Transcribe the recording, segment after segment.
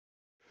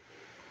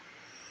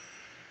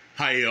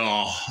Hi,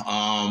 y'all.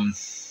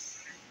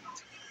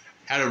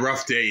 Had a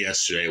rough day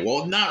yesterday.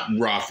 Well, not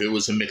rough. It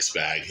was a mixed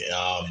bag.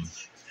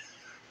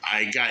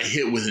 I got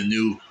hit with a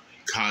new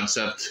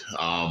concept,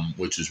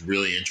 which is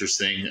really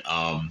interesting,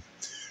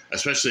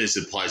 especially as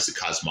it applies to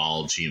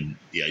cosmology and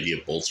the idea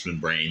of Boltzmann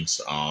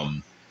brains.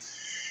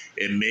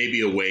 It may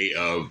be a way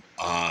of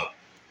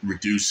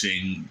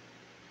reducing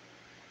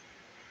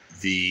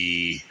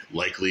the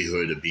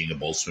likelihood of being a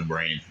Boltzmann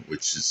brain,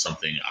 which is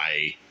something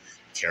I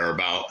care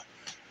about.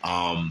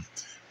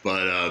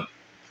 But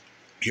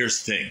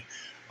here's the thing.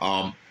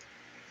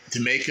 To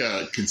make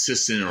a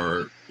consistent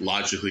or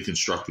logically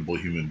constructible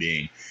human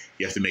being,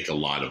 you have to make a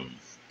lot of them.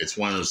 It's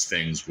one of those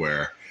things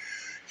where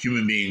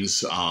human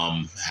beings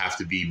have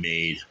to be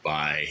made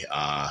by,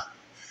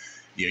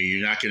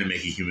 you're not going to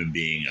make a human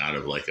being out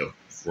of like a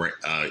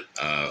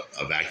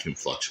vacuum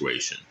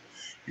fluctuation.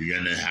 You're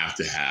going to have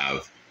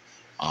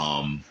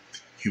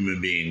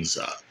human beings.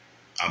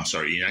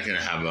 You're not going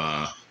to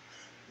have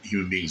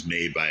human beings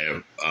made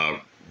by a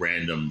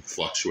random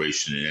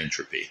fluctuation in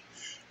entropy.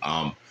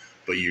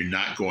 But you're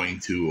not going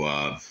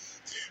to,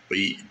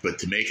 but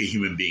to make a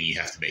human being, you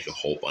have to make a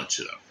whole bunch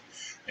of them.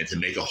 And to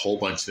make a whole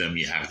bunch of them,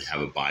 you have to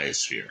have a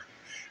biosphere.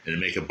 And to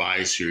make a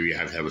biosphere, you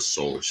have to have a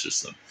solar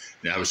system.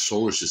 And to have a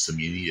solar system,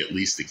 you need at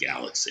least a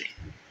galaxy.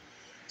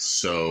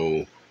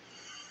 So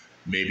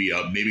maybe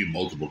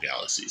multiple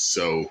galaxies.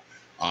 So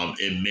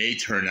it may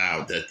turn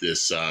out that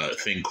this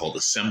thing called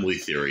assembly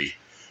theory,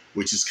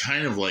 which is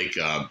kind of like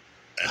a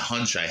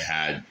hunch I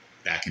had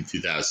back in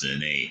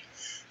 2008,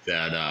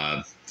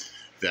 that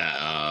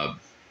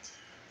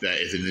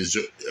if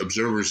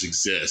observers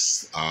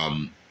exist,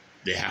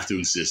 they have to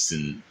exist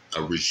in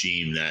a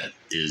regime that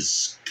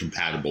is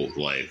compatible with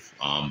life.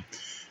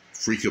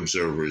 Freak or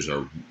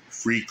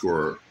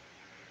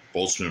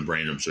Boltzmann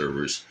brain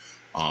observers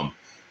are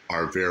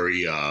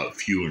very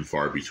few and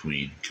far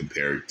between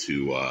compared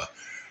to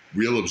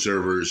real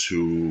observers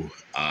who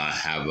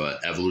have an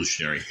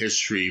evolutionary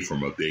history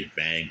from a Big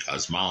Bang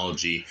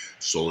cosmology,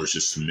 solar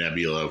system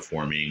nebula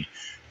forming,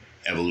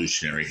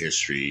 evolutionary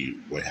history,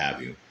 what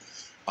have you.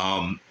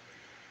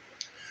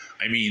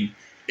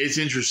 It's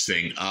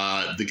interesting.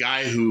 The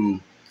guy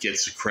who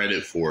gets the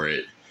credit for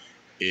it,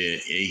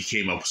 he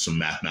came up with some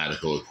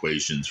mathematical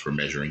equations for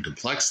measuring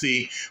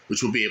complexity,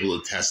 which will be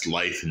able to test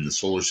life in the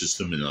solar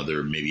system and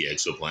other maybe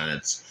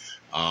exoplanets.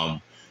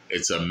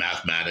 It's a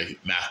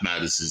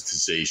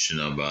mathematicization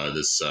of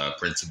this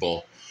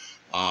principle.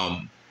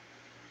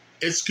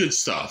 It's good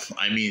stuff.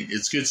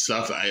 It's good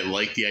stuff. I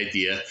like the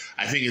idea.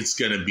 I think it's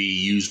going to be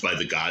used by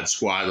the God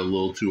Squad a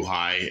little too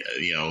high.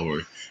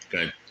 We're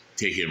going to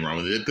take it and run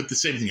with it. But the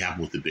same thing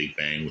happened with the Big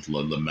Bang with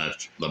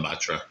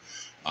Lemaitre,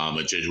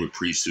 a Jesuit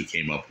priest who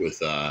came up with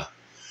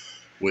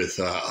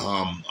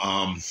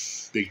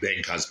Big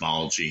Bang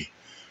cosmology.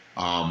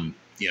 The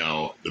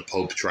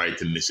Pope tried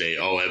to say,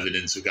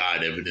 evidence of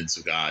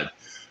God.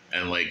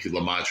 And like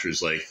Lemaitre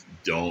is like,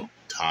 don't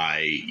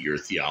tie your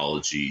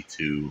theology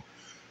to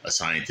a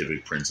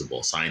scientific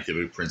principle.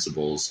 Scientific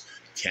principles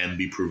can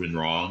be proven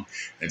wrong,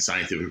 and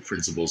scientific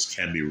principles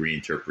can be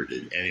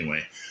reinterpreted.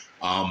 Anyway,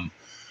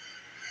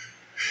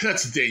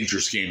 that's a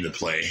dangerous game to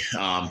play.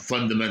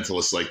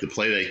 Fundamentalists like to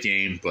play that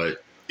game,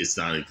 but it's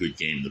not a good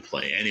game to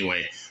play.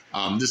 Anyway,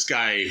 this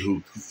guy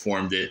who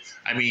formed it,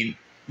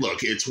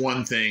 look, it's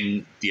one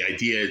thing. The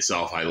idea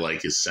itself I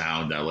like is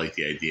sound. I like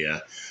the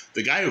idea.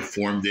 The guy who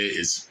formed it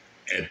is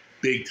a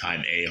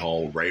big-time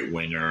a-hole,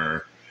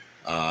 right-winger,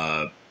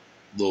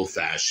 little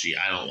fashy.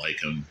 I don't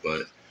like him,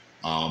 but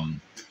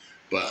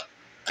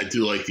I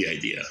do like the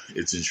idea.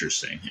 It's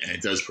interesting, and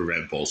it does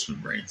prevent Boltzmann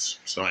brains.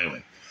 So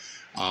anyway,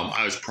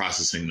 I was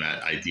processing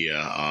that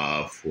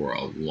idea for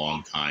a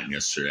long time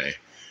yesterday,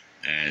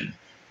 and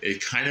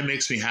it kind of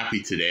makes me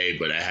happy today,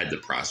 but I had to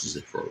process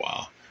it for a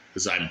while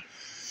because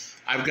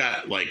I've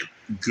got like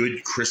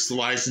good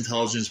crystallized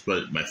intelligence,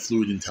 but my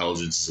fluid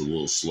intelligence is a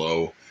little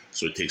slow,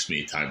 so it takes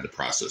me time to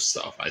process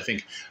stuff. I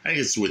think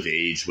it's with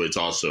age, but it's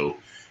also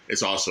I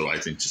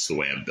think just the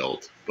way I'm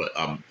built. But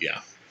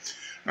yeah.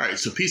 All right,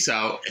 so peace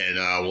out, and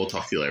we'll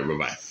talk to you later.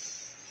 Bye-bye.